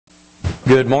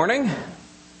Good morning.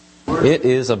 It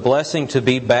is a blessing to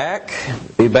be back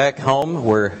home.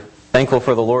 We're thankful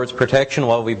for the Lord's protection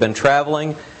while we've been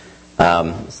traveling.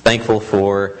 Thankful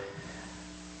for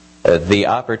the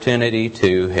opportunity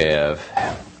to have...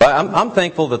 I'm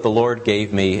thankful that the Lord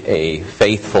gave me a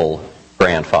faithful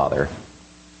grandfather.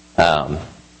 I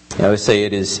always say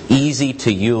it is easy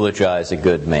to eulogize a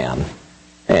good man.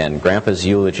 And Grandpa's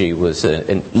eulogy was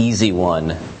an easy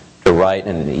one to write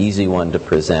and an easy one to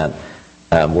present.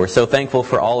 We're so thankful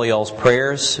for all of y'all's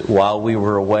prayers while we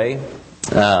were away.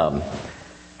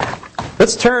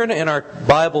 Let's turn in our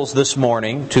Bibles this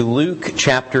morning to Luke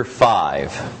chapter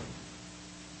 5.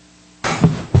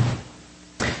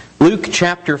 Luke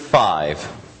chapter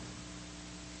 5.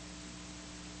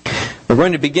 We're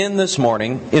going to begin this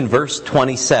morning in verse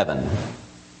 27.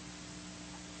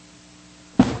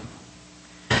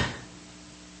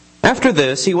 After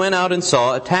this, he went out and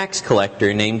saw a tax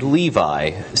collector named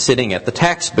Levi sitting at the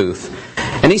tax booth.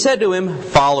 And he said to him,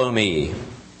 "Follow me."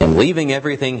 And leaving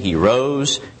everything, he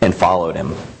rose and followed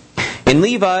him. And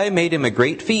Levi made him a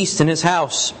great feast in his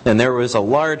house, and there was a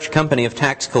large company of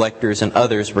tax collectors and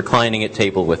others reclining at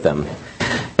table with them.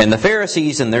 And the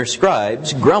Pharisees and their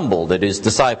scribes grumbled at his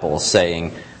disciples,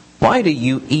 saying, "Why do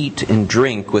you eat and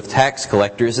drink with tax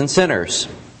collectors and sinners?"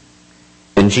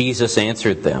 And Jesus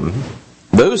answered them,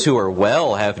 "Those who are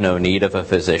well have no need of a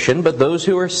physician, but those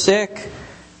who are sick.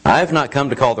 I have not come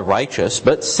to call the righteous,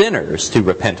 but sinners to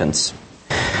repentance."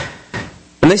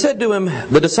 And they said to him,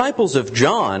 "The disciples of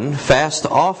John fast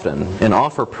often and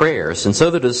offer prayers, and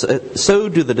so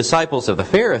do the disciples of the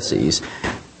Pharisees,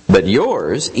 but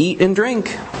yours eat and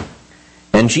drink."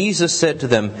 And Jesus said to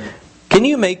them, "Can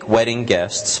you make wedding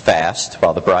guests fast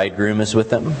while the bridegroom is with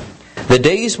them? The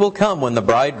days will come when the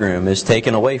bridegroom is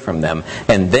taken away from them,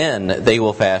 and then they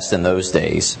will fast in those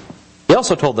days." He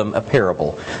also told them a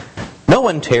parable. "No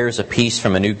one tears a piece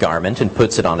from a new garment and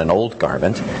puts it on an old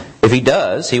garment. If he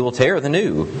does, he will tear the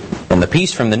new, and the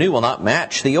piece from the new will not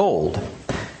match the old.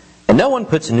 And no one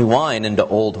puts new wine into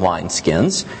old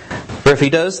wineskins, for if he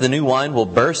does, the new wine will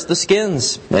burst the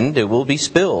skins, and it will be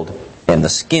spilled, and the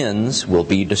skins will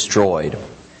be destroyed.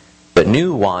 But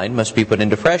new wine must be put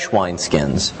into fresh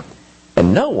wineskins.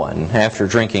 And no one, after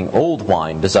drinking old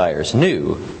wine, desires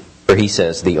new, for he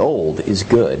says the old is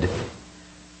good."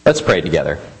 Let's pray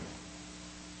together.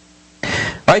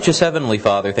 Righteous Heavenly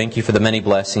Father, thank you for the many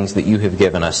blessings that you have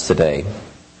given us today.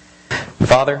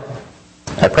 Father,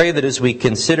 I pray that as we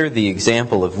consider the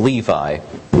example of Levi,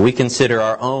 we consider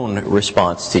our own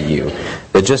response to you.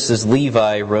 That just as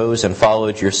Levi rose and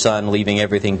followed your son, leaving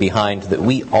everything behind, that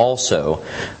we also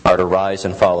are to rise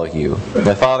and follow you.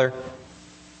 Now, Father,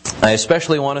 I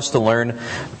especially want us to learn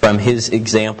from his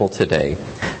example today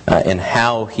and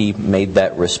how he made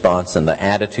that response and the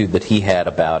attitude that he had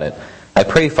about it. I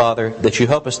pray, Father, that you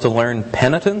help us to learn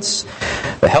penitence,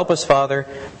 but help us, Father,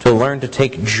 to learn to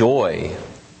take joy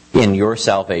in your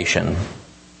salvation.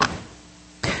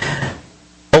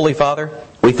 Holy Father,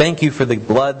 we thank you for the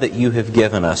blood that you have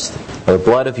given us, the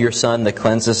blood of your Son that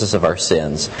cleanses us of our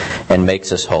sins and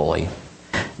makes us holy.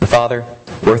 And Father,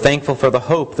 we're thankful for the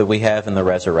hope that we have in the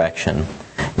resurrection.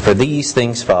 For these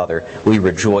things, Father, we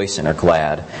rejoice and are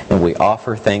glad, and we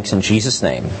offer thanks in Jesus'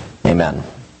 name. Amen.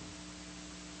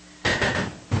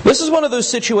 This is one of those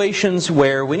situations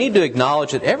where we need to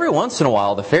acknowledge that every once in a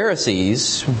while the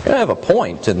Pharisees have a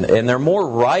point, and they're more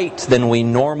right than we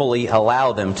normally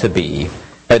allow them to be.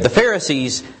 The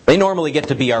Pharisees, they normally get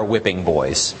to be our whipping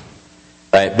boys.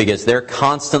 Right? Because they're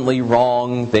constantly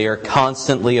wrong, they are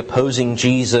constantly opposing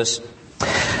Jesus.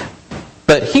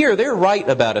 But here, they're right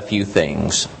about a few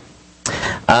things.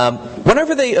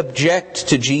 Whenever they object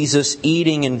to Jesus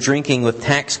eating and drinking with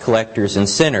tax collectors and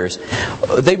sinners,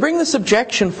 they bring this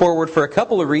objection forward for a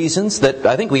couple of reasons that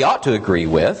I think we ought to agree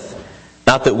with.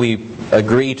 Not that we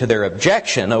agree to their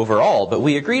objection overall, but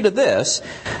we agree to this.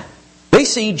 They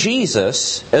see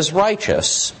Jesus as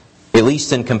righteous, at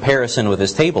least in comparison with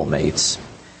his table mates.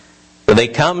 So they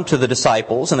come to the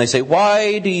disciples and they say,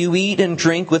 "Why do you eat and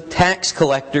drink with tax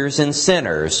collectors and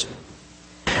sinners?"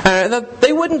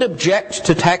 They wouldn't object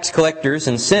to tax collectors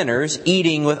and sinners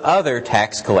eating with other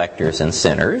tax collectors and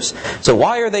sinners. So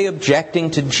why are they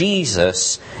objecting to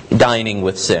Jesus dining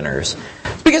with sinners?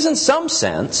 Because in some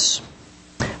sense,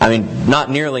 not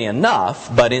nearly enough,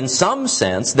 but in some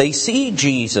sense, they see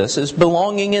Jesus as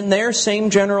belonging in their same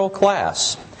general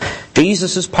class.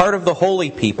 Jesus is part of the holy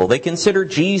people. They consider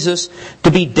Jesus to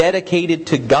be dedicated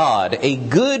to God, a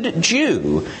good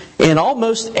Jew in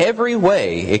almost every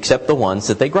way except the ones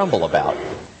that they grumble about.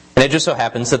 And it just so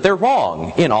happens that they're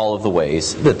wrong in all of the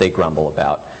ways that they grumble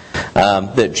about.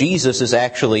 that Jesus is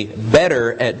actually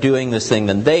better at doing this thing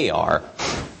than they are.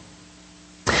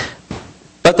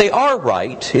 But they are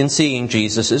right in seeing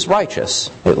Jesus as righteous,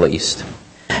 at least.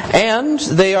 And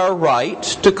they are right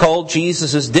to call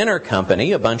Jesus' dinner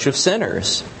company a bunch of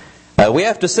sinners. We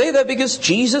have to say that because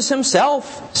Jesus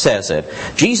himself says it.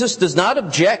 Jesus does not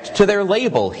object to their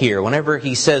label here whenever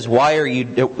he says,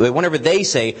 whenever they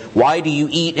say, why do you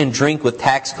eat and drink with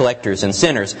tax collectors and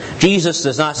sinners? Jesus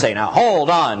does not say, now hold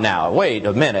on now, wait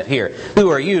a minute here. Who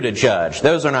are you to judge?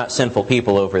 Those are not sinful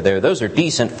people over there. Those are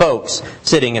decent folks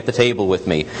sitting at the table with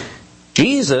me.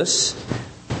 Jesus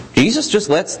just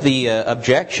lets the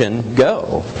objection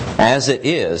go as it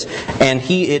is. And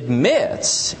he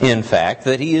admits, in fact,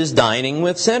 that he is dining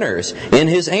with sinners in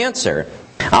his answer.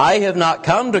 I have not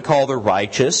come to call the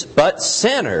righteous, but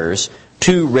sinners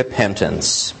to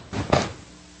repentance.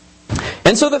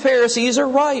 And so the Pharisees are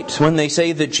right when they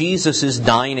say that Jesus is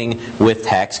dining with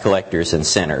tax collectors and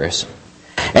sinners.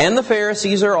 And the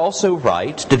Pharisees are also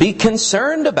right to be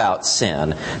concerned about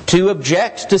sin, to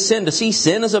object to sin, to see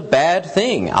sin as a bad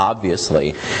thing,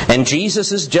 obviously. And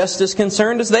Jesus is just as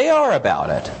concerned as they are about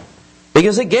it.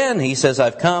 Because again, he says,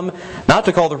 I've come not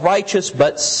to call the righteous,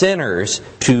 but sinners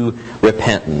to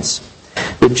repentance.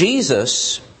 But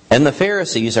Jesus and the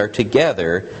Pharisees are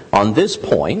together on this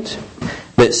point,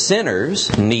 that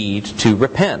sinners need to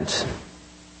repent.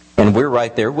 And we're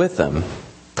right there with them.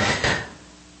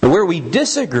 Where we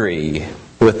disagree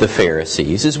with the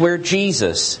Pharisees is where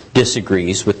Jesus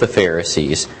disagrees with the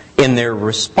Pharisees in their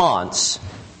response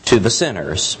to the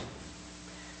sinners.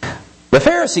 The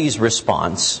Pharisees'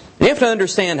 response, you have to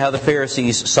understand how the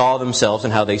Pharisees saw themselves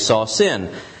and how they saw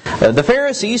sin. The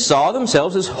Pharisees saw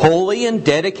themselves as holy and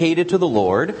dedicated to the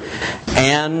Lord,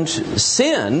 and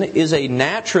sin is a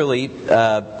naturally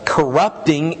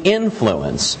corrupting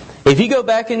influence. If you go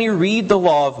back and you read the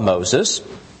law of Moses,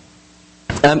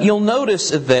 you'll notice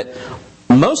that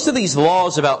most of these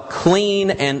laws about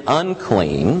clean and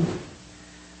unclean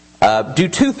do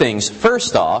two things.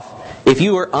 First off, if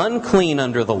you are unclean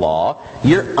under the law,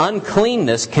 your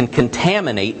uncleanness can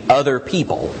contaminate other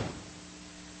people.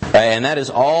 And that is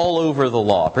all over the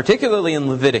law, particularly in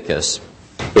Leviticus.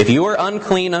 If you are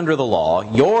unclean under the law,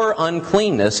 your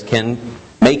uncleanness can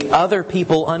make other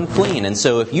people unclean. And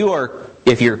so if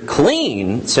you're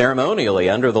clean ceremonially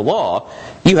under the law,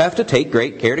 you have to take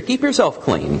great care to keep yourself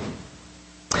clean.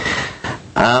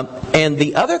 And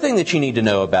the other thing that you need to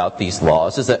know about these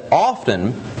laws is that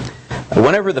often,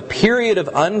 whenever the period of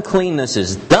uncleanness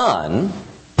is done,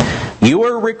 you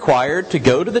are required to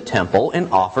go to the temple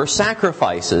and offer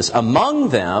sacrifices. Among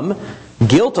them,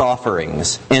 guilt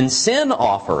offerings and sin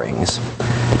offerings.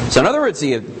 So in other words,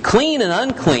 the clean and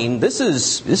unclean, this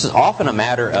is often a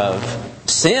matter of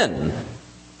sin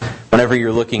whenever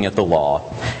you're looking at the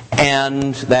law.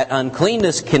 And that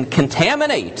uncleanness can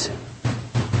contaminate.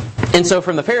 And so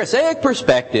from the Pharisaic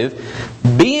perspective,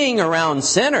 being around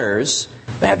sinners,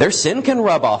 their sin can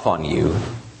rub off on you.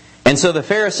 And so the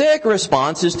Pharisaic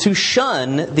response is to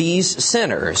shun these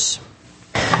sinners.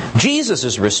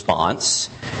 Jesus' response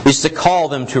is to call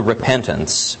them to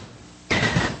repentance. All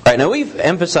right, now we've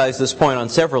emphasized this point on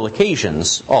several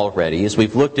occasions already as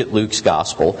we've looked at Luke's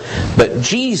Gospel. But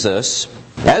Jesus,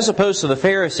 as opposed to the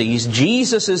Pharisees,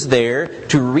 Jesus is there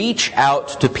to reach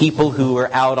out to people who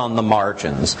are out on the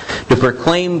margins, to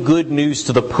proclaim good news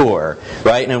to the poor,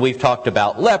 right? And we've talked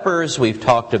about lepers, we've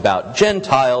talked about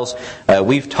Gentiles,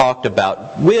 we've talked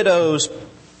about widows,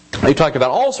 we've talked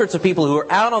about all sorts of people who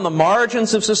are out on the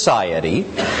margins of society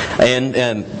and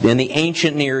in the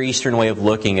ancient Near Eastern way of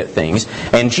looking at things.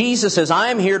 And Jesus says,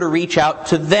 I'm here to reach out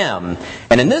to them.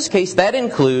 And in this case, that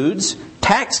includes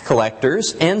tax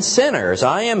collectors and sinners.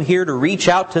 I am here to reach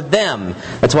out to them.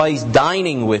 That's why he's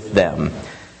dining with them.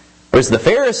 Whereas the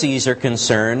Pharisees are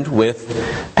concerned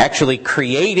with actually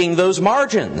creating those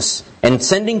margins and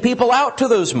sending people out to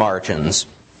those margins.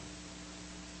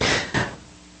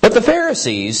 But the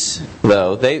Pharisees,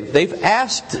 though, they've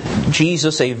asked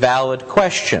Jesus a valid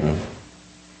question.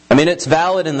 I mean, it's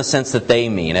valid in the sense that they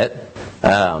mean it,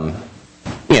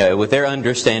 with their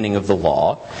understanding of the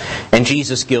law. And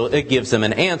Jesus gives them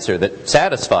an answer that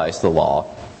satisfies the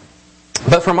law.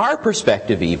 But from our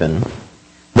perspective even,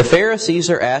 the Pharisees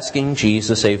are asking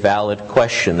Jesus a valid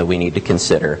question that we need to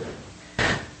consider.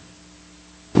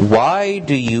 Why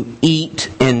do you eat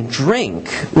and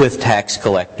drink with tax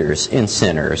collectors and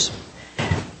sinners?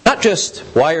 Not just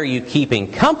why are you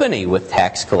keeping company with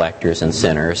tax collectors and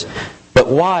sinners, but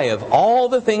why, of all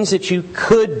the things that you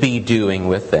could be doing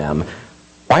with them,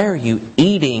 why are you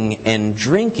eating and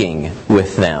drinking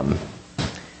with them?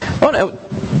 Well, now,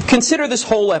 consider this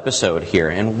whole episode here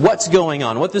and what's going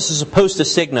on, what this is supposed to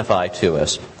signify to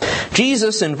us.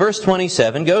 Jesus, in verse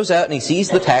 27, goes out and he sees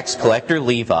the tax collector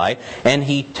Levi, and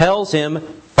he tells him,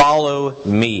 "Follow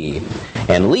me."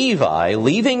 And Levi,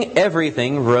 leaving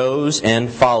everything, rose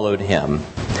and followed him.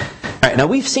 All right, now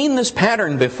we've seen this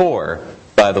pattern before,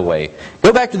 by the way.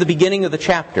 Go back to the beginning of the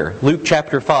chapter, Luke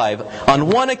chapter 5.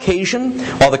 On one occasion,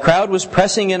 while the crowd was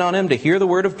pressing in on him to hear the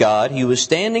word of God, he was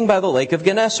standing by the lake of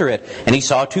Gennesaret, and he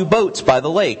saw 2 boats by the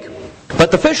lake.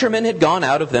 But the fishermen had gone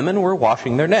out of them and were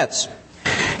washing their nets.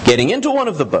 Getting into one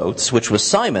of the boats, which was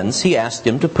Simon's, he asked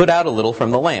him to put out a little from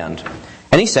the land.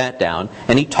 And he sat down,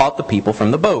 and he taught the people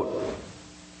from the boat.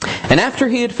 And after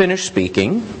he had finished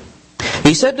speaking,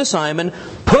 he said to Simon,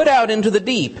 "Put out into the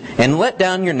deep, and let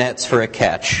down your nets for a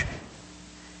catch."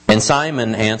 And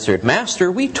Simon answered,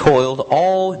 "Master, we toiled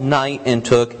all night and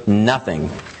took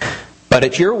nothing. But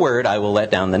at your word I will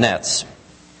let down the nets."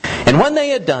 And when they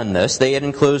had done this, they had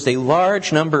enclosed a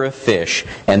large number of fish,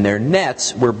 and their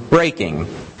nets were breaking.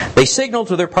 They signaled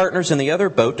to their partners in the other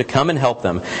boat to come and help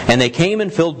them, and they came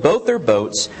and filled both their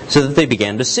boats so that they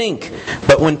began to sink.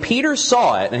 But when Peter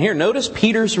saw it, and here notice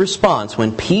Peter's response,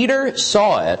 when Peter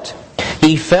saw it,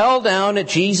 he fell down at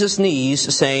Jesus'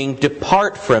 knees, saying,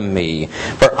 "Depart from me,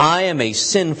 for I am a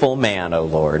sinful man, O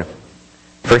Lord."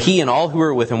 For he and all who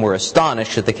were with him were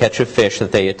astonished at the catch of fish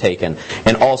that they had taken.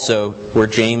 And also were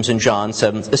James and John,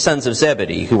 the sons of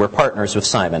Zebedee, who were partners with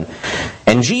Simon.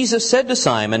 And Jesus said to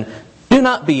Simon, "Do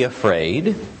not be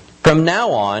afraid. From now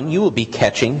on you will be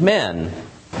catching men."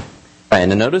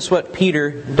 And notice what Peter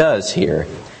does here.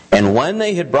 And when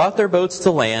they had brought their boats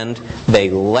to land, they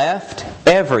left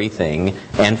everything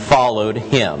and followed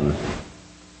him.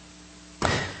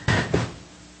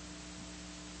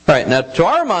 All right, now to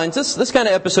our minds, this kind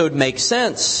of episode makes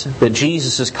sense, that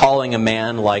Jesus is calling a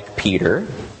man like Peter,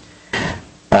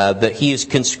 that he is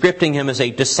conscripting him as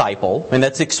a disciple, and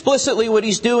that's explicitly what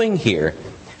he's doing here.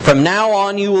 From now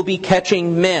on you will be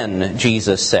catching men,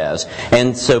 Jesus says.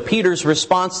 And so Peter's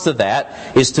response to that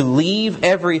is to leave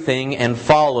everything and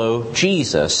follow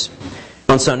Jesus.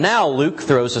 And so now Luke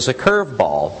throws us a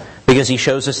curveball, because he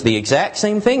shows us the exact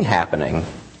same thing happening,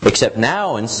 except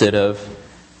now instead of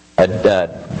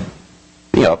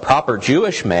a proper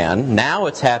Jewish man, now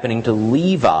it's happening to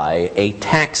Levi, a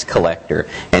tax collector.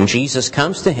 And Jesus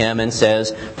comes to him and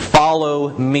says, "Follow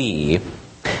me."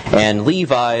 And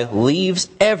Levi leaves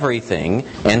everything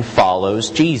and follows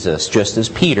Jesus, just as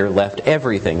Peter left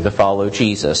everything to follow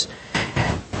Jesus.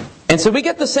 And so we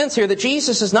get the sense here that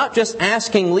Jesus is not just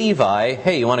asking Levi,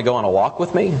 "Hey, you want to go on a walk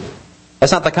with me?"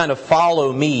 That's not the kind of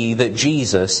follow me that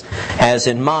Jesus has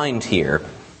in mind here.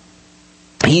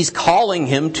 He's calling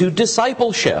him to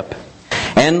discipleship.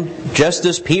 And just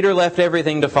as Peter left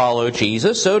everything to follow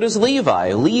Jesus, so does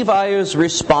Levi. Levi is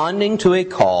responding to a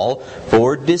call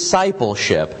for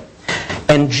discipleship.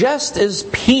 And just as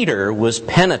Peter was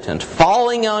penitent,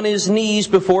 falling on his knees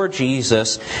before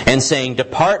Jesus and saying,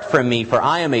 "Depart from me, for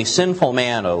I am a sinful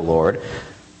man, O Lord,"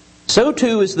 so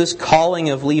too is this calling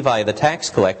of Levi the tax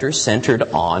collector centered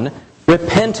on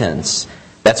repentance.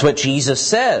 That's what Jesus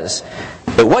says.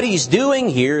 But what he's doing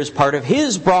here is part of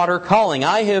his broader calling.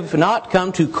 "I have not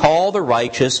come to call the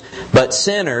righteous, but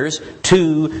sinners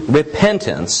to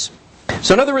repentance."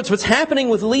 So in other words, what's happening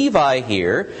with Levi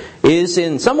here is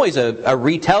in some ways a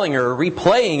retelling or a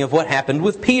replaying of what happened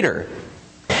with Peter.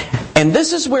 And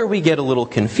this is where we get a little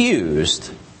confused.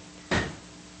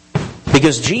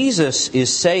 Because Jesus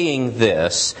is saying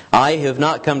this, "I have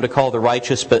not come to call the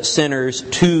righteous, but sinners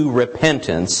to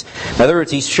repentance." In other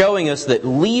words, he's showing us that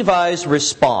Levi's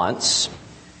response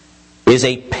is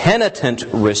a penitent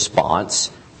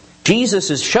response. Jesus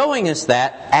is showing us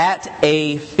that at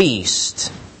a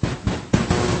feast.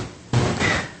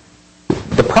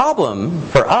 The problem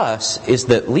for us is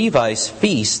that Levi's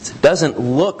feast doesn't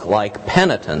look like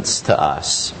penitence to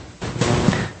us.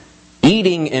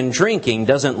 Eating and drinking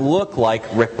doesn't look like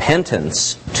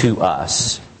repentance to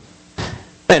us.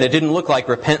 And it didn't look like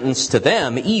repentance to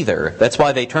them either. That's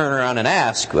why they turn around and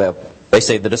ask, they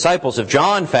say, "The disciples of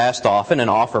John fast often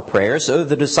and offer prayers, so do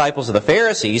the disciples of the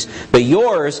Pharisees, but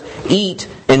yours eat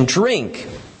and drink."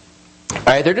 All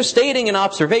right, they're just stating an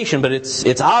observation, but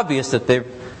it's obvious that they're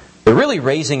really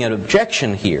raising an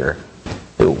objection here.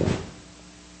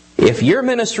 If your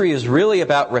ministry is really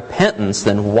about repentance,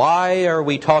 then why are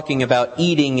we talking about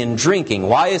eating and drinking?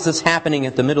 Why is this happening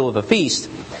at the middle of a feast?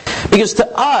 Because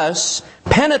to us,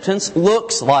 penitence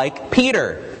looks like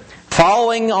Peter,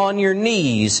 falling on your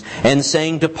knees and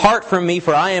saying, "Depart from me,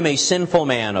 for I am a sinful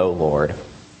man, O Lord."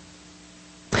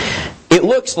 It It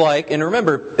looks like, and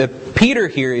remember, Peter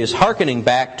here is hearkening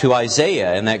back to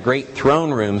Isaiah in that great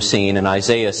throne room scene in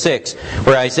Isaiah 6,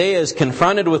 where Isaiah is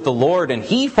confronted with the Lord and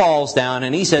he falls down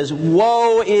and he says,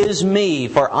 "Woe is me,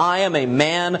 for I am a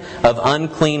man of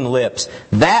unclean lips."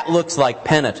 That looks like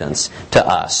penitence to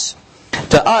us.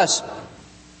 To us,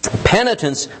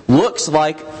 penitence looks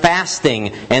like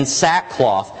fasting and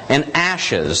sackcloth and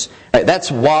ashes.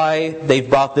 That's why they've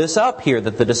brought this up here,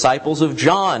 that the disciples of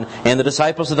John and the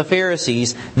disciples of the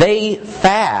Pharisees, they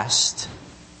fast.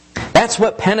 That's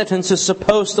what penitence is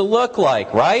supposed to look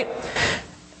like, right?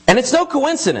 And it's no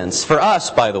coincidence for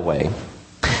us, by the way,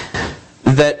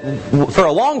 that for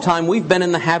a long time we've been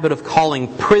in the habit of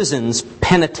calling prisons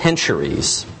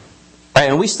penitentiaries. Right?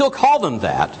 And we still call them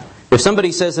that. If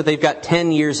somebody says that they've got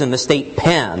 10 years in the state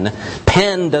pen,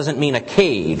 pen doesn't mean a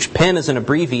cage. Pen is an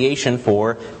abbreviation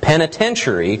for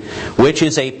penitentiary, which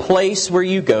is a place where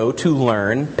you go to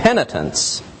learn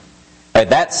penitence.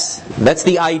 That's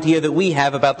the idea that we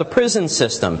have about the prison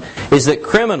system, is that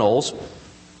criminals,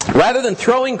 rather than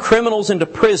throwing criminals into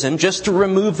prison just to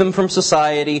remove them from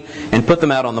society and put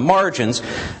them out on the margins,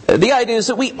 the idea is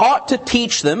that we ought to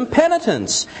teach them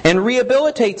penitence and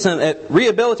rehabilitate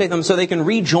them so they can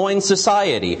rejoin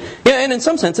society. And in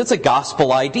some sense, it's a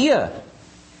gospel idea.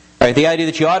 Right? The idea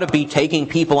that you ought to be taking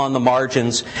people on the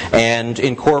margins and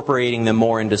incorporating them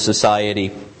more into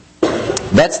society.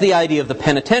 That's the idea of the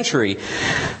penitentiary.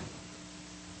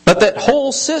 But that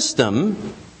whole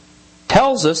system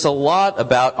tells us a lot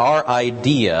about our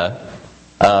idea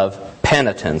of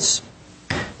penitence.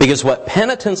 Because what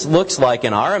penitence looks like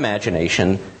in our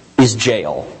imagination is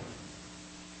jail.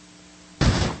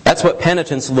 That's what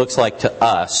penitence looks like to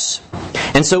us.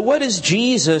 And so what is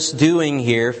Jesus doing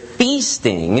here,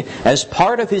 feasting as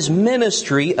part of His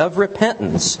ministry of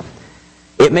repentance?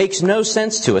 It makes no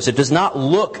sense to us. It does not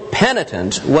look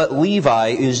penitent what Levi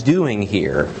is doing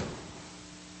here.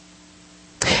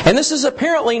 And this is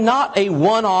apparently not a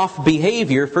one-off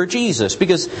behavior for Jesus,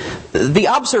 because the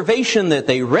observation that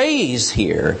they raise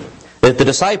here, that the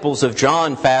disciples of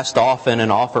John fast often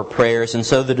and offer prayers, and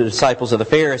so do the disciples of the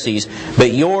Pharisees,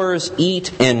 but yours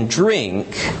eat and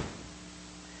drink.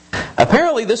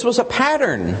 Apparently this was a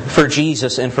pattern for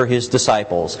Jesus and for His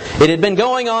disciples. It had been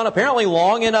going on apparently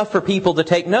long enough for people to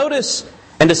take notice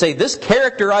and to say, this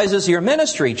characterizes your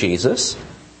ministry, Jesus.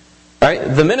 Right?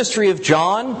 The ministry of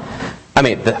John,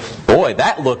 boy,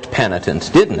 that looked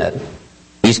penitent, didn't it?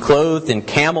 He's clothed in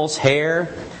camel's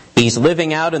hair. He's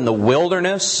living out in the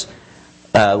wilderness,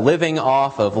 living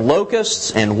off of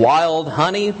locusts and wild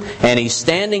honey. And he's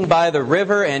standing by the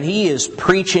river and he is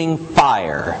preaching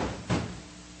fire.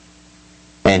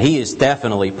 And he is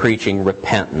definitely preaching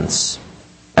repentance.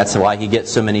 That's why he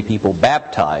gets so many people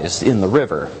baptized in the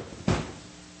river.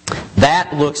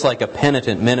 That looks like a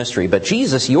penitent ministry. But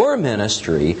Jesus, your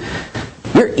ministry,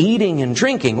 you're eating and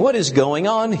drinking. What is going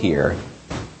on here?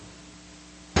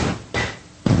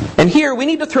 And here we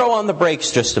need to throw on the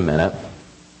brakes just a minute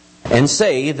and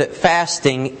say that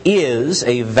fasting is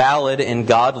a valid and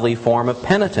godly form of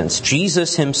penitence.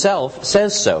 Jesus Himself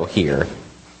says so here.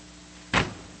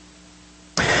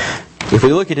 If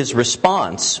we look at His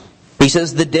response, He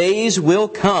says, the days will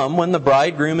come when the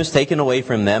bridegroom is taken away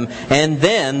from them, and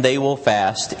then they will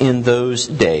fast in those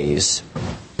days.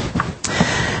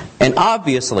 And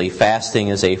obviously, fasting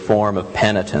is a form of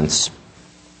penitence.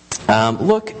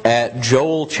 Look at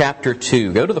Joel chapter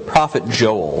 2. Go to the prophet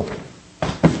Joel.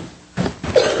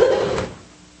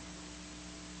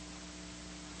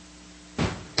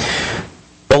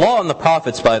 The law and the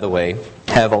prophets, by the way,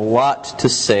 have a lot to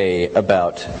say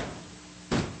about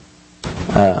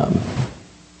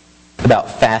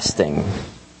fasting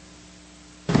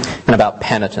and about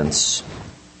penitence.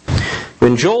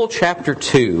 In Joel chapter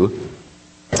 2,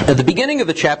 at the beginning of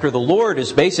the chapter, the Lord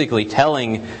is basically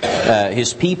telling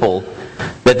His people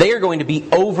that they are going to be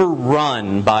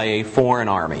overrun by a foreign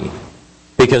army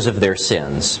because of their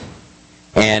sins.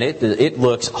 And it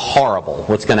looks horrible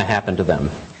what's going to happen to them.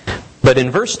 But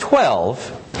in verse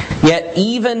 12, yet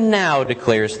even now,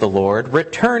 declares the Lord,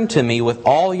 return to me with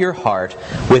all your heart,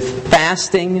 with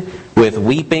fasting, with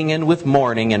weeping, and with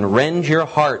mourning, and rend your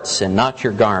hearts and not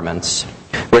your garments.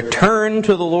 Return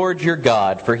to the Lord your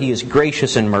God, for He is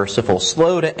gracious and merciful,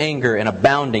 slow to anger and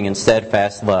abounding in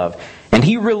steadfast love. And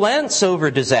He relents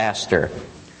over disaster.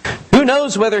 Who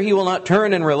knows whether He will not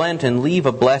turn and relent and leave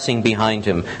a blessing behind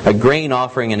Him, a grain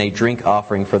offering and a drink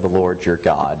offering for the Lord your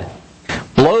God.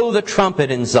 Blow the trumpet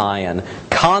in Zion,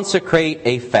 consecrate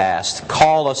a fast,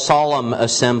 call a solemn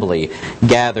assembly,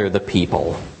 gather the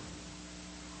people.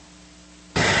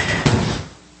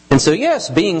 And so yes,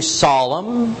 being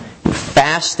solemn,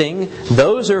 fasting,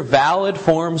 those are valid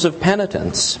forms of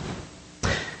penitence.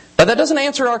 But that doesn't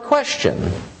answer our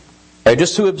question.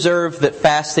 Just to observe that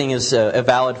fasting is a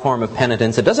valid form of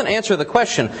penitence, it doesn't answer the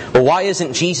question, well, why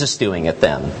isn't Jesus doing it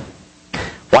then?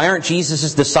 Why aren't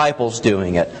Jesus' disciples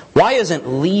doing it? Why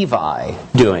isn't Levi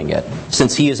doing it,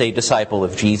 since he is a disciple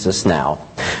of Jesus now?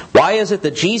 Why is it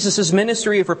that Jesus'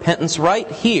 ministry of repentance right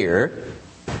here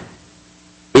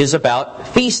is about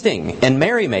feasting and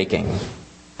merrymaking?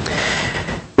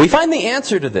 We find the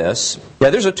answer to this,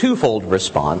 there's a twofold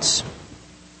response.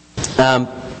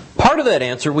 Part of that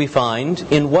answer we find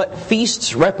in what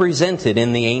feasts represented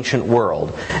in the ancient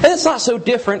world. And it's not so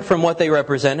different from what they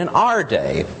represent in our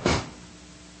day.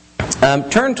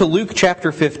 Turn to Luke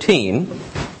chapter 15.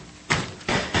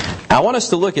 I want us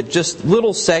to look at just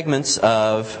little segments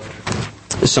of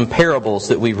some parables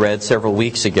that we read several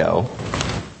weeks ago.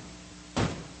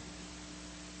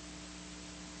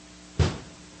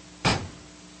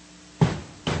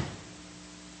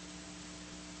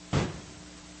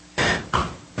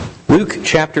 Luke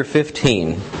chapter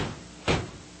 15.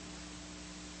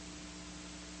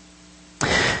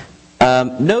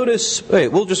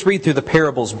 We'll just read through the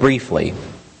parables briefly.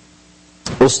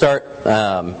 We'll start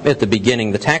at the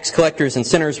beginning. The tax collectors and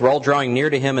sinners were all drawing near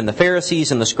to him, and the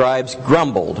Pharisees and the scribes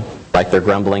grumbled, like they're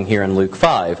grumbling here in Luke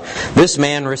 5. This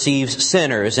man receives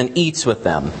sinners and eats with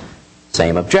them.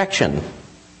 Same objection.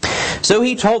 So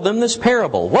he told them this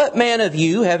parable. What man of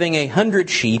you, having 100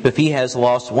 sheep, if he has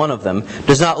lost one of them,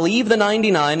 does not leave the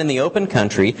 99 in the open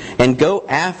country and go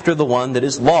after the one that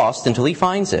is lost until he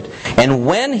finds it? And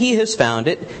when he has found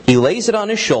it, he lays it on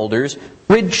his shoulders,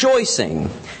 rejoicing.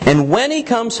 And when he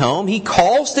comes home, he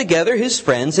calls together his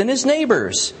friends and his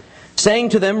neighbors, saying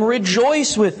to them,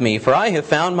 Rejoice with me, for I have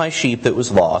found my sheep that was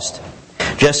lost.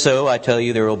 Just so, I tell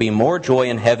you, there will be more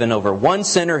joy in heaven over one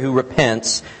sinner who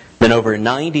repents than over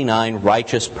 99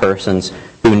 righteous persons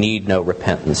who need no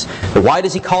repentance. But why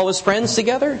does he call his friends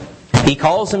together? He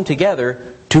calls them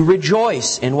together to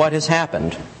rejoice in what has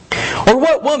happened. Or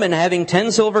what woman, having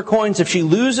 10 silver coins, if she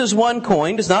loses one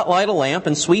coin, does not light a lamp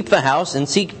and sweep the house and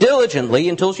seek diligently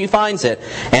until she finds it?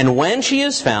 And when she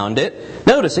has found it,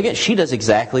 notice again, she does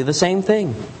exactly the same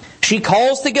thing. She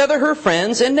calls together her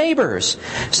friends and neighbors,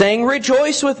 saying,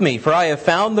 Rejoice with me, for I have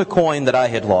found the coin that I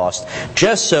had lost.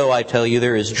 Just so, I tell you,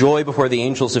 there is joy before the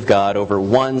angels of God over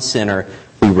one sinner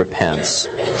who repents.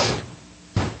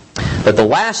 But the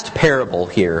last parable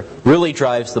here really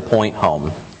drives the point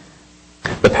home.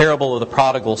 The parable of the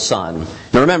prodigal son.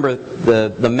 Now remember,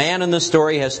 the man in the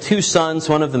story has 2 sons.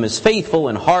 One of them is faithful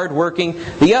and hardworking.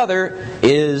 The other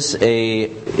is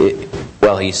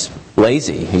he's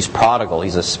lazy. He's prodigal.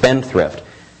 He's a spendthrift.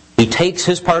 He takes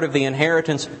his part of the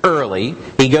inheritance early.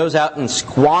 He goes out and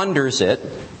squanders it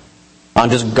on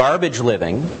just garbage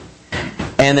living.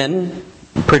 And then,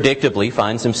 predictably,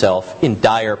 finds himself in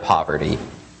dire poverty.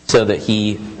 So that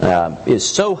he is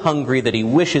so hungry that he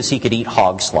wishes he could eat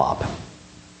hog slop.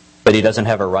 But he doesn't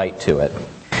have a right to it.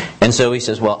 And so he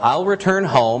says, well, I'll return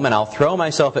home and I'll throw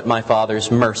myself at my father's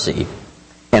mercy.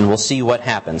 And we'll see what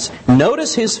happens.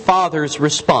 Notice his father's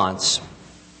response.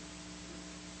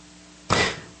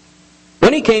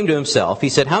 When he came to himself, he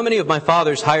said, How many of my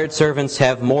father's hired servants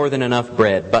have more than enough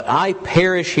bread? But I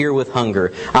perish here with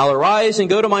hunger. I'll arise and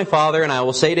go to my father, and I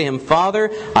will say to him, Father,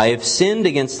 I have sinned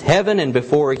against heaven and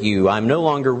before you. I'm no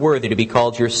longer worthy to be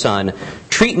called your son.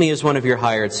 Treat me as one of your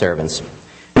hired servants.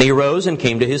 And he arose and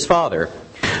came to his father.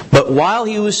 But while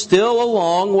he was still a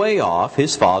long way off,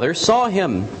 his father saw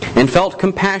him and felt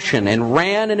compassion and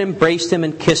ran and embraced him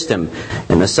and kissed him.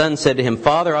 And the son said to him,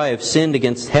 Father, I have sinned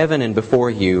against heaven and before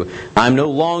you. I am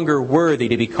no longer worthy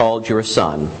to be called your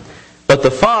son. But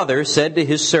the father said to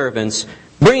his servants,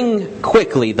 Bring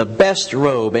quickly the best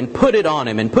robe and put it on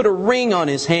him, and put a ring on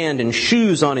his hand and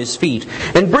shoes on his feet.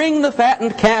 And bring the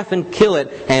fattened calf and kill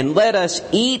it, and let us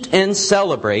eat and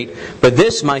celebrate. For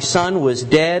this my son was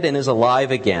dead and is alive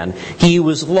again. He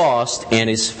was lost and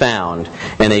is found.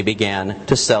 And they began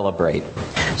to celebrate.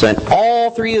 So in all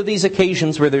 3 of these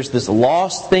occasions where there's this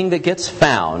lost thing that gets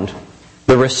found,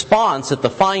 the response at the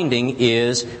finding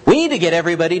is, we need to get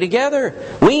everybody together.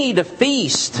 We need to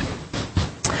feast.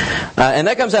 And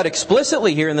that comes out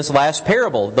explicitly here in this last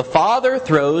parable. The father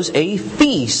throws a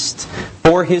feast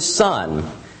for his son.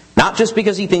 Not just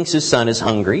because he thinks his son is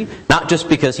hungry, not just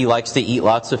because he likes to eat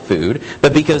lots of food,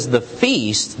 but because the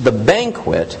feast, the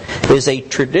banquet, is a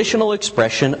traditional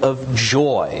expression of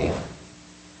joy.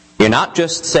 You're not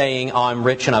just saying, oh, I'm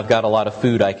rich and I've got a lot of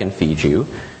food I can feed you.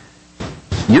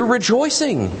 You're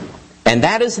rejoicing. And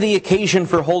that is the occasion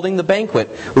for holding the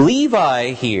banquet.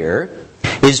 Levi here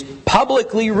is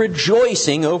publicly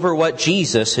rejoicing over what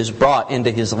Jesus has brought into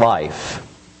his life.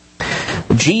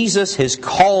 Jesus has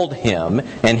called him,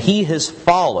 and he has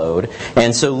followed.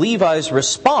 And so Levi's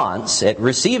response at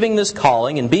receiving this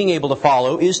calling and being able to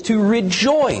follow is to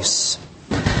rejoice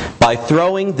by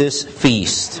throwing this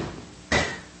feast.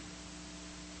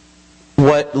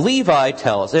 What Levi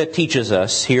teaches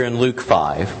us here in Luke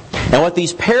 5, and what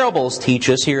these parables teach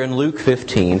us here in Luke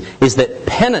 15, is that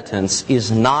penitence is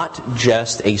not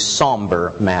just a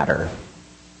somber matter.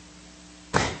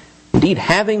 Indeed,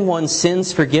 having one's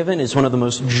sins forgiven is one of the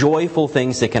most joyful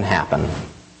things that can happen.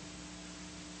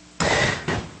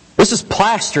 This is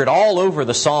plastered all over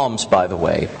the Psalms, by the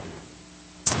way.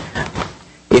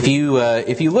 If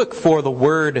you look for the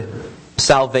word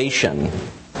salvation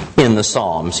in the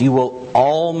Psalms, you will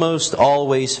almost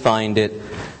always find it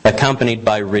accompanied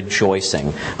by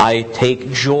rejoicing. I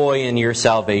take joy in your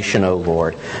salvation, O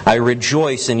Lord. I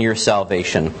rejoice in your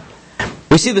salvation.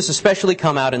 We see this especially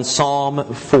come out in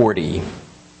Psalm 40.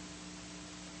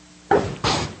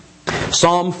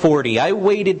 Psalm 40, I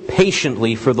waited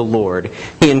patiently for the Lord.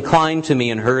 He inclined to me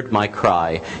and heard my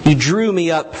cry. He drew me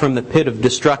up from the pit of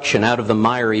destruction, out of the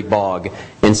miry bog,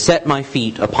 and set my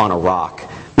feet upon a rock,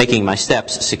 making my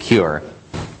steps secure.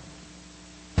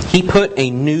 He put a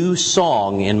new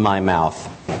song in my mouth,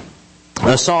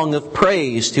 a song of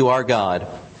praise to our God.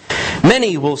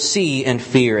 Many will see and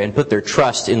fear and put their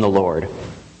trust in the Lord.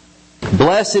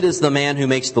 Blessed is the man who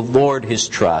makes the Lord his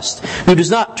trust, who does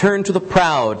not turn to the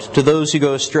proud, to those who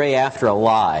go astray after a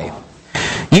lie.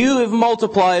 You have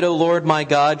multiplied, O Lord my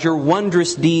God, your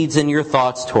wondrous deeds and your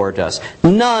thoughts toward us.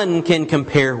 None can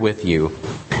compare with you.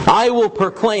 I will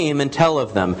proclaim and tell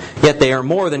of them, yet they are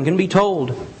more than can be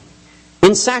told.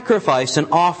 In sacrifice and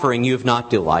offering you have not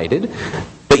delighted,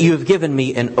 but you have given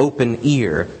me an open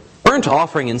ear. Burnt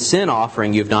offering and sin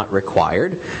offering you have not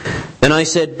required. Then I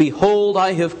said, Behold,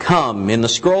 I have come. In the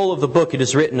scroll of the book it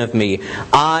is written of me,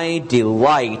 I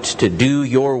delight to do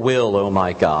your will, O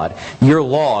my God. Your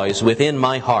law is within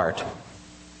my heart.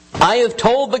 I have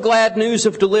told the glad news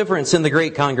of deliverance in the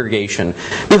great congregation.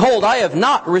 Behold, I have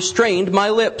not restrained my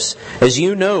lips, as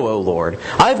you know, O Lord.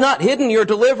 I have not hidden your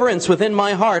deliverance within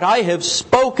my heart. I have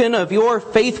spoken of your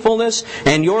faithfulness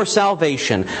and your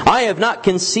salvation. I have not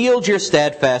concealed your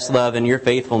steadfast love and your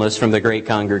faithfulness from the great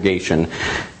congregation.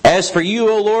 As for you,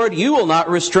 O Lord, you will not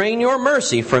restrain your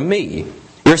mercy from me.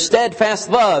 Your steadfast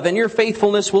love and your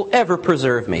faithfulness will ever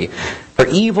preserve me. For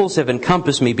evils have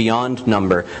encompassed me beyond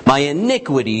number. My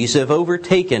iniquities have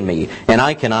overtaken me, and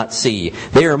I cannot see.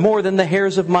 They are more than the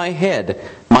hairs of my head.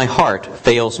 My heart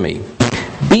fails me.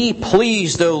 Be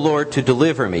pleased, O Lord, to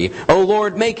deliver me. O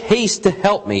Lord, make haste to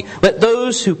help me. Let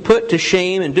those who put to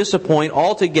shame and disappoint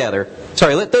altogether,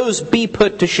 let those be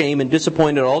put to shame and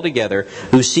disappointed altogether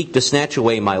who seek to snatch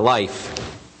away my life.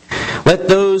 Let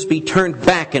those be turned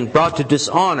back and brought to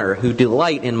dishonor who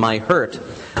delight in my hurt.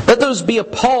 Let those be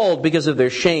appalled because of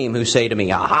their shame who say to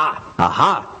me, Aha,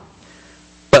 aha.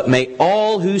 But may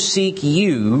all who seek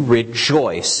you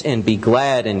rejoice and be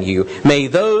glad in you. May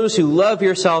those who love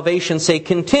your salvation say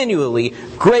continually,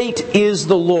 Great is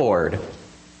the Lord.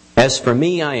 As for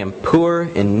me, I am poor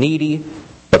and needy,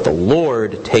 but the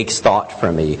Lord takes thought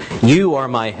for me. You are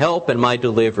my help and my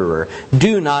deliverer.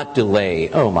 Do not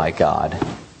delay, O my God.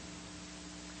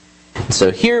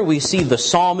 So here we see the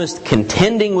psalmist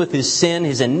contending with his sin.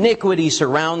 His iniquity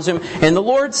surrounds him, and the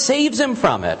Lord saves him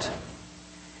from it.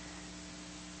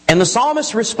 And the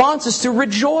psalmist's response is to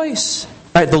rejoice.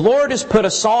 The Lord has put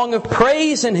a song of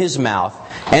praise in his mouth,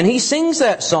 and he sings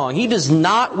that song. He does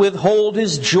not withhold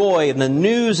his joy in the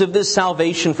news of this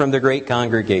salvation from the great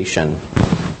congregation.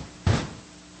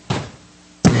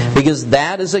 Because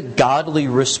that is a godly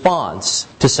response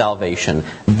to salvation.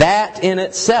 That in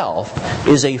itself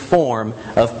is a form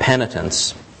of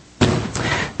penitence.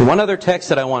 One other text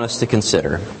that I want us to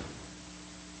consider.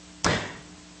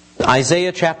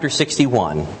 Isaiah chapter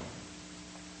 61.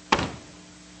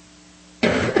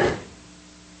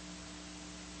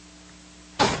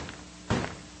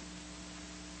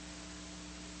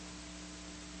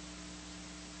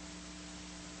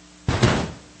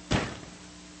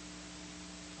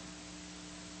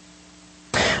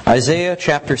 Isaiah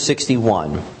chapter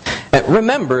 61.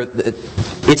 Remember,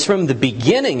 it's from the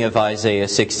beginning of Isaiah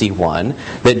 61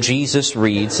 that Jesus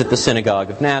reads at the synagogue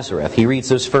of Nazareth. He reads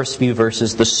those first few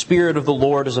verses, The Spirit of the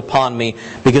Lord is upon me,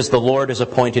 because the Lord has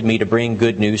appointed me to bring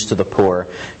good news to the poor.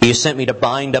 He has sent me to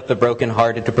bind up the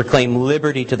brokenhearted, to proclaim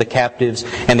liberty to the captives,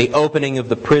 and the opening of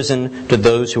the prison to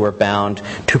those who are bound,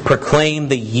 to proclaim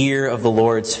the year of the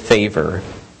Lord's favor.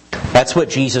 That's what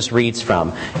Jesus reads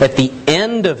from. At the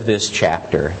end of this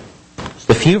chapter,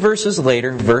 a few verses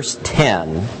later, verse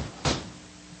 10,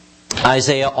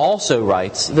 Isaiah also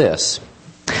writes this: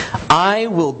 I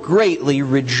will greatly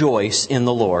rejoice in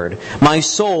the Lord. My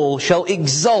soul shall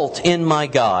exult in my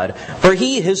God, for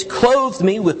He has clothed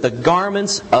me with the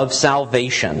garments of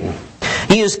salvation.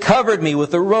 He has covered me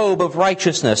with a robe of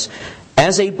righteousness,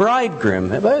 as a bridegroom.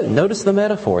 Notice the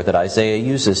metaphor that Isaiah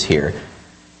uses here.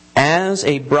 As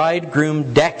a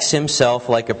bridegroom decks himself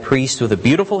like a priest with a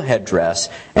beautiful headdress,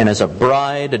 and as a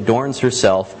bride adorns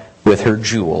herself with her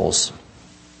jewels.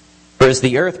 For as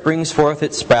the earth brings forth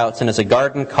its sprouts, and as a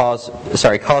garden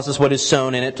causes what is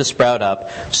sown in it to sprout up,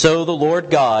 so the Lord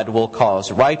God will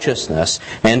cause righteousness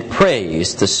and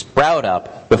praise to sprout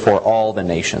up before all the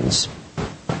nations.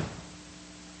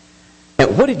 Now,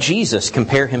 what did Jesus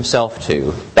compare Himself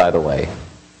to, by the way?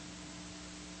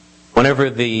 Whenever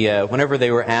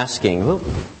they were asking, well,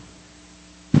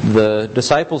 the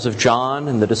disciples of John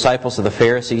and the disciples of the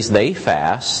Pharisees, they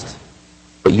fast.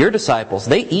 But your disciples,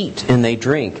 they eat and they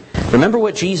drink. Remember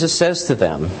what Jesus says to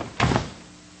them.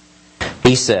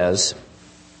 He says,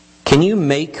 can you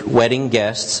make wedding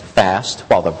guests fast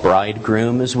while the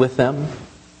bridegroom is with them?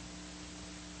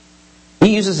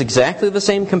 He uses exactly the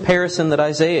same comparison that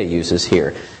Isaiah uses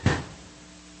here.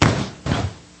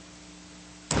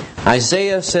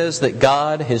 Isaiah says that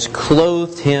God has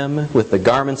clothed him with the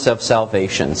garments of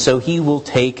salvation, so he will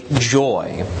take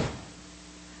joy.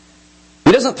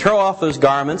 He doesn't throw off those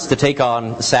garments to take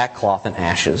on sackcloth and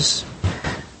ashes,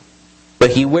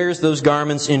 but he wears those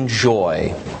garments in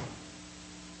joy.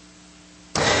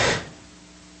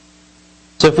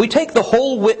 So if we take the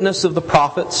whole witness of the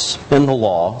prophets and the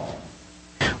law,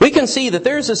 we can see that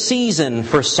there's a season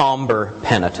for somber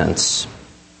penitence.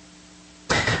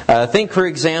 Think, for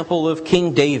example, of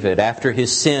King David after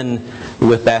his sin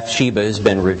with Bathsheba has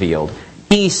been revealed.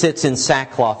 He sits in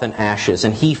sackcloth and ashes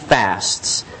and he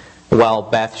fasts while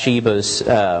Bathsheba's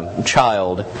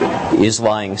child is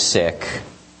lying sick.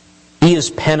 He is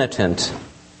penitent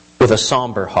with a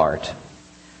somber heart.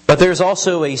 But there's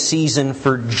also a season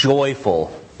for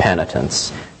joyful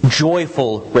penitence,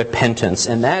 joyful repentance,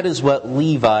 and that is what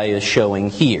Levi is showing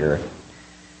here.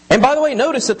 And by the way,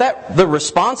 notice that the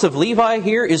response of Levi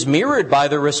here is mirrored by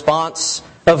the response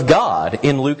of God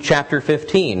in Luke chapter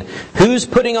 15. Who's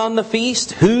putting on the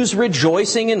feast? Who's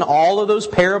rejoicing in all of those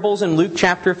parables in Luke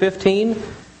chapter 15?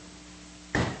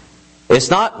 It's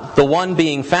not the one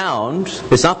being found.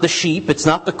 It's not the sheep. It's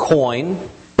not the coin.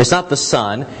 It's not the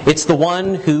son. It's the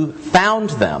one who found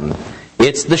them.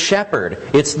 It's the shepherd.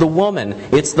 It's the woman.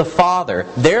 It's the father.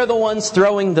 They're the ones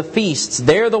throwing the feasts.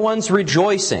 They're the ones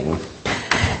rejoicing.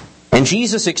 And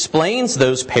Jesus explains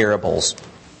those parables.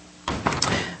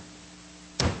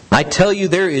 I tell you,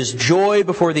 there is joy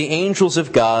before the angels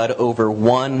of God over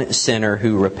one sinner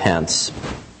who repents.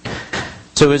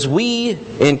 So as we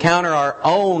encounter our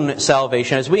own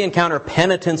salvation, as we encounter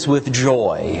penitence with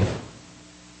joy,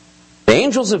 the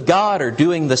angels of God are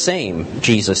doing the same,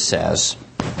 Jesus says.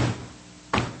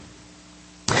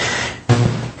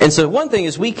 And so one thing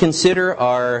is we consider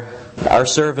our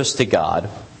service to God.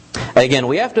 Again,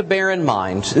 we have to bear in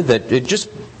mind that just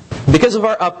because of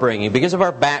our upbringing, because of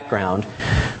our background,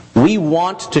 we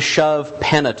want to shove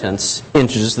penitence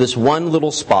into just this one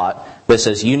little spot that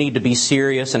says you need to be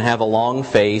serious and have a long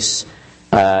face.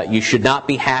 You should not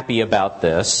be happy about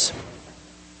this.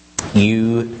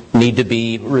 You need to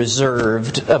be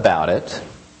reserved about it.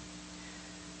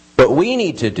 What we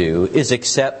need to do is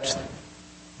accept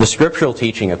the scriptural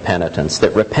teaching of penitence,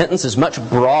 that repentance is much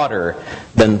broader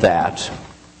than that.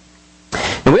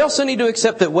 And we also need to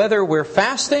accept that whether we're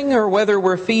fasting or whether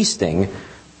we're feasting,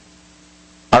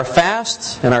 our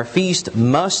fast and our feast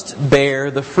must bear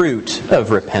the fruit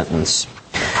of repentance.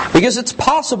 Because it's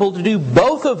possible to do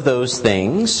both of those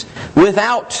things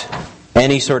without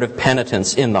any sort of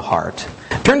penitence in the heart.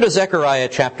 Turn to Zechariah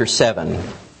chapter 7.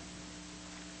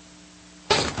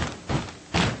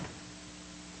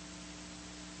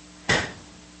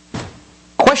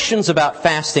 Questions about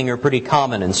fasting are pretty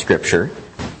common in Scripture.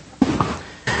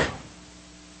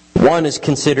 One is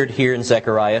considered here in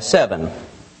Zechariah 7.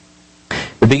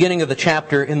 The beginning of the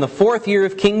chapter, in the 4th year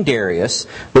of King Darius,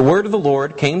 the word of the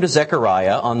Lord came to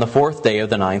Zechariah on the 4th day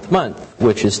of the 9th month,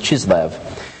 which is Chislev.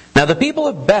 Now the people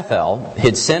of Bethel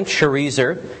had sent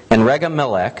Sharezer and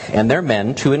Regem-melech and their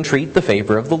men to entreat the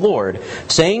favor of the Lord,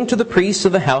 saying to the priests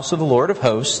of the house of the Lord of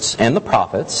hosts and the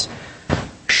prophets,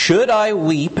 "Should I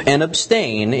weep and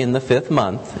abstain in the 5th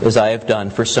month, as I have done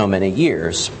for so many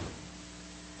years?"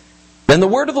 Then the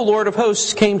word of the Lord of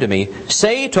hosts came to me,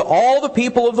 "Say to all the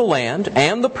people of the land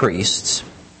and the priests,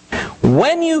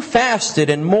 When you fasted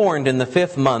and mourned in the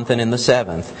 5th month and in the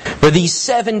 7th, for these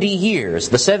 70 years,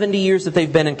 the 70 years that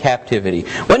they've been in captivity,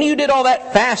 when you did all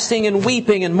that fasting and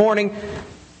weeping and mourning,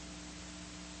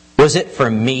 was it for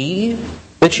me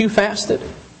that you fasted?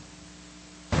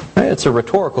 Right? It's a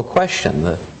rhetorical question.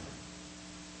 The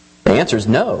answer is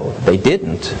no, they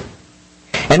didn't.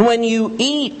 And when you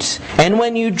eat and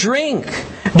when you drink,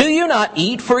 do you not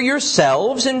eat for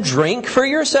yourselves and drink for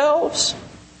yourselves?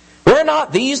 Were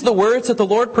not these the words that the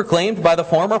Lord proclaimed by the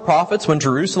former prophets when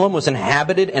Jerusalem was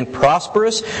inhabited and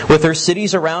prosperous, with her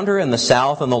cities around her, and the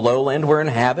south and the lowland were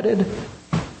inhabited?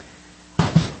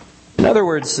 In other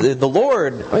words, the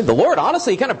Lord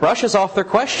honestly kind of brushes off their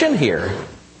question here.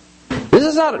 This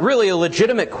is not really a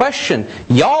legitimate question.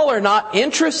 Y'all are not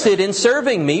interested in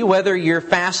serving me whether you're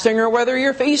fasting or whether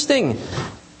you're feasting.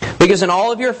 Because in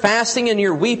all of your fasting and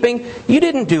your weeping, you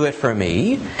didn't do it for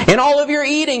me. In all of your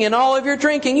eating and all of your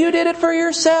drinking, you did it for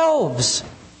yourselves.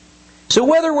 So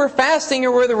whether we're fasting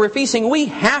or whether we're feasting, we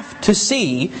have to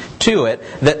see to it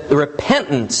that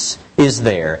repentance is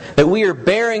there. That we are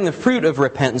bearing the fruit of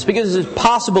repentance. Because it's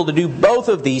possible to do both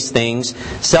of these things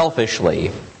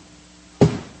selfishly.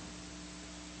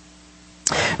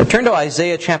 Now turn to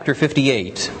Isaiah chapter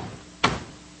 58.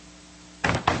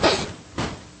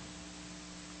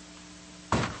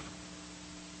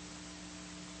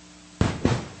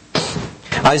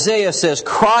 Isaiah says,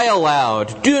 "Cry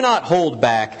aloud, do not hold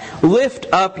back. Lift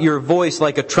up your voice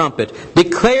like a trumpet.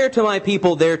 Declare to my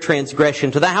people their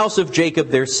transgression, to the house of Jacob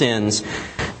their sins.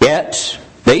 Yet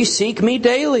they seek me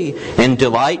daily, and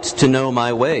delight to know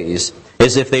my ways,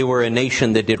 as if they were a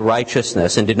nation that did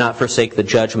righteousness, and did not forsake the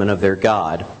judgment of their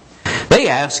God. They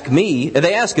ask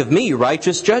of me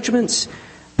righteous judgments.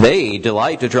 They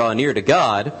delight to draw near to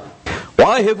God.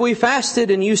 Why have we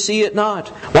fasted and you see it not?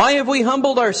 Why have we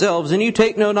humbled ourselves and you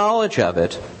take no knowledge of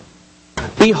it?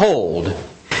 Behold,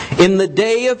 in the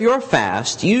day of your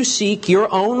fast you seek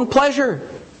your own pleasure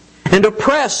and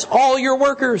oppress all your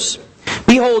workers.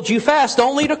 Behold, you fast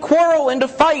only to quarrel and to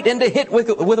fight and to hit with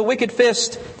a wicked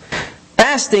fist.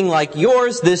 Fasting like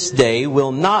yours this day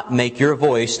will not make your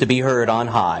voice to be heard on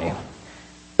high.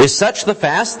 Is such the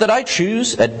fast that I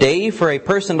choose, a day for a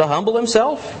person to humble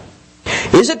himself?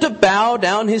 Is it to bow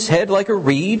down his head like a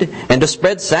reed, and to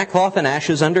spread sackcloth and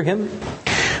ashes under him?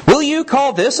 Will you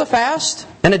call this a fast,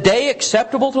 and a day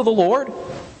acceptable to the Lord?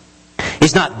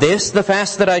 Is not this the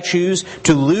fast that I choose,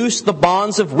 to loose the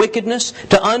bonds of wickedness,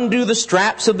 to undo the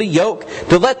straps of the yoke,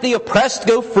 to let the oppressed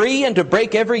go free, and to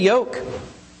break every yoke?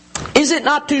 Is it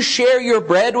not to share your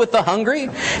bread with the hungry,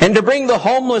 and to bring the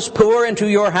homeless poor into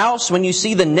your house, when you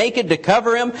see the naked to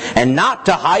cover him, and not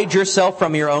to hide yourself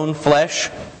from your own flesh?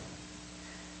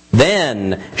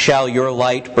 Then shall your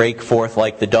light break forth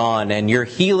like the dawn, and your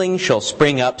healing shall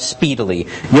spring up speedily.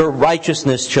 Your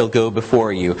righteousness shall go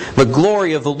before you. The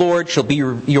glory of the Lord shall be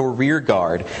your rear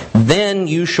guard. Then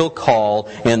you shall call,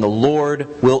 and the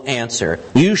Lord will answer.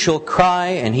 You shall cry,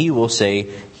 and He will say,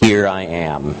 Here I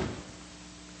am.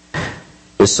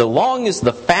 So long as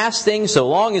the fasting, so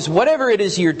long as whatever it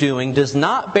is you're doing does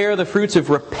not bear the fruits of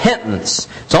repentance,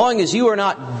 so long as you are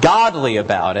not godly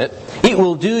about it, it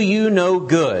will do you no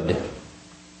good.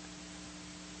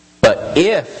 But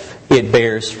if it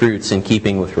bears fruits in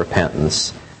keeping with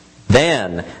repentance,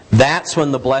 then that's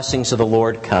when the blessings of the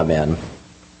Lord come in.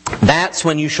 That's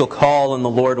when you shall call and the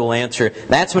Lord will answer.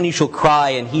 That's when you shall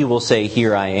cry and He will say,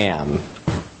 Here I am.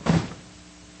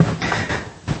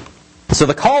 So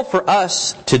the call for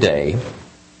us today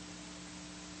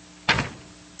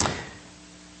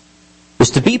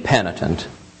is to be penitent,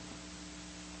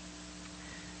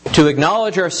 to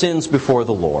acknowledge our sins before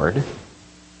the Lord,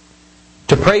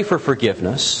 to pray for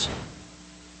forgiveness,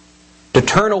 to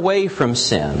turn away from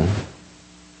sin,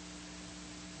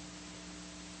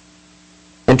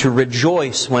 and to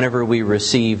rejoice whenever we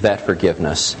receive that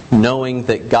forgiveness, knowing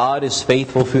that God is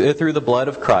faithful through the blood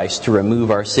of Christ to remove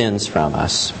our sins from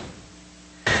us.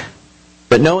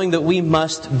 But knowing that we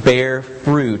must bear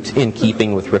fruit in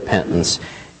keeping with repentance.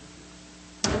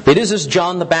 It is as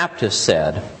John the Baptist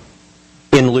said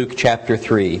in Luke chapter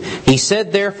 3. He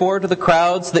said therefore to the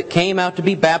crowds that came out to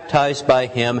be baptized by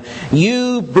him,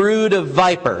 You brood of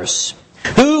vipers,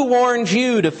 who warned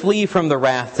you to flee from the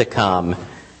wrath to come?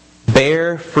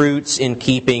 Bear fruits in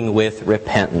keeping with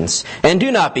repentance. And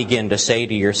do not begin to say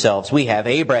to yourselves, We have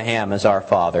Abraham as our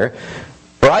father.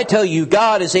 For I tell you,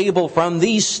 God is able from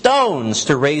these stones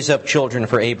to raise up children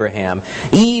for Abraham.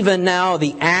 Even now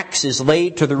the axe is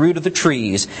laid to the root of the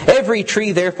trees. Every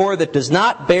tree, therefore, that does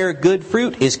not bear good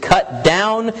fruit is cut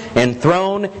down and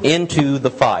thrown into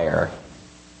the fire.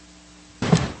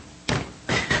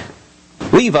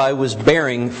 Levi was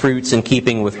bearing fruits in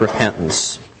keeping with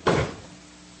repentance,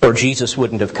 or Jesus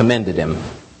wouldn't have commended him.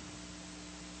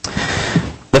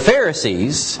 The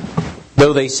Pharisees,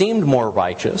 though they seemed more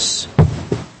righteous,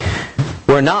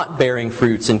 were not bearing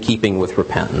fruits in keeping with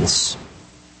repentance.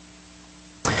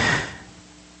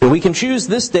 We can choose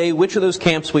this day which of those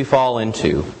camps we fall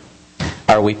into.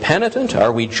 Are we penitent?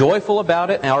 Are we joyful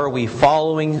about it? And are we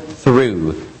following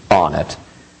through on it?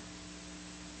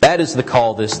 That is the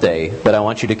call this day that I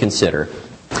want you to consider.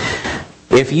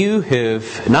 If you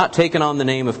have not taken on the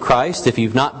name of Christ, if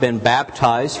you've not been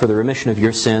baptized for the remission of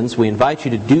your sins, we invite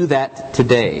you to do that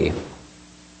today,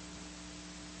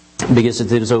 because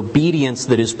it is obedience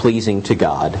that is pleasing to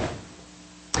God.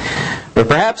 Or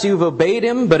perhaps you've obeyed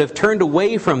Him but have turned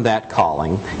away from that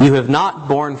calling. You have not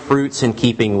borne fruits in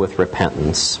keeping with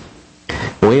repentance.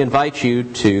 We invite you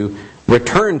to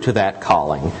return to that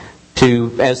calling,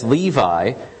 to, as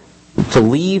Levi, to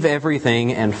leave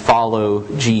everything and follow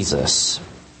Jesus.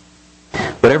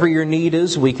 Whatever your need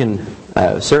is, we can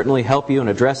certainly help you and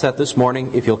address that this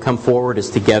morning if you'll come forward as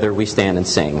together we stand and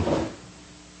sing.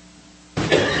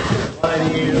 Why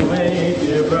do you wait,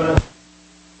 dear brother?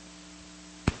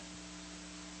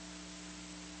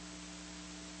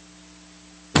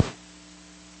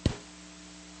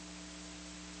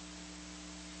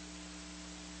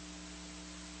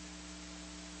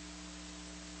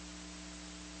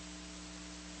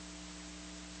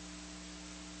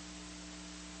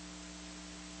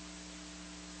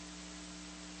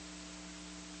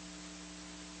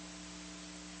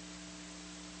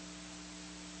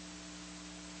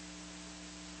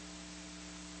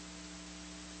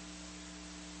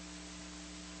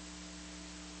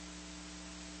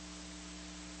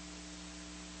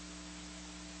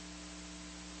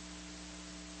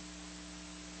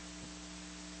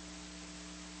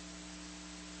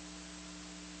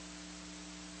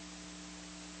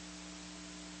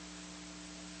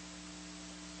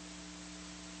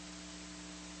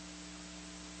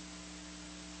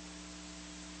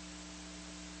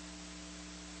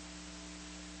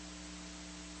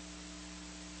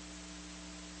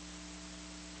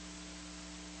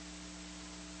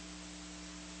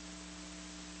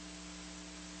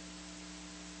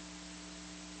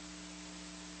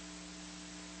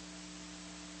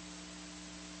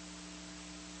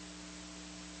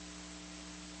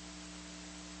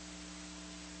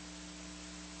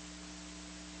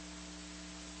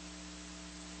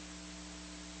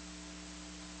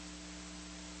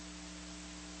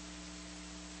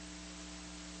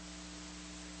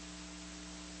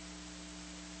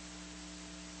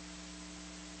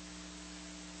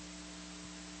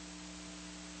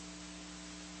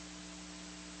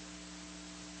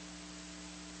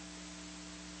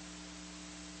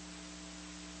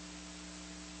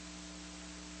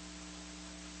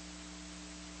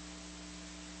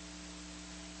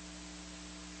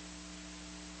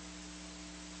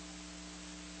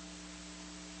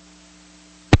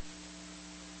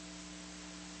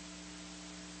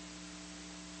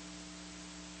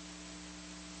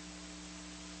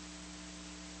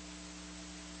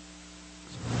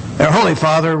 Our Holy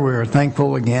Father, we're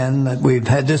thankful again that we've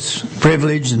had this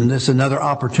privilege and this another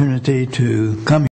opportunity to come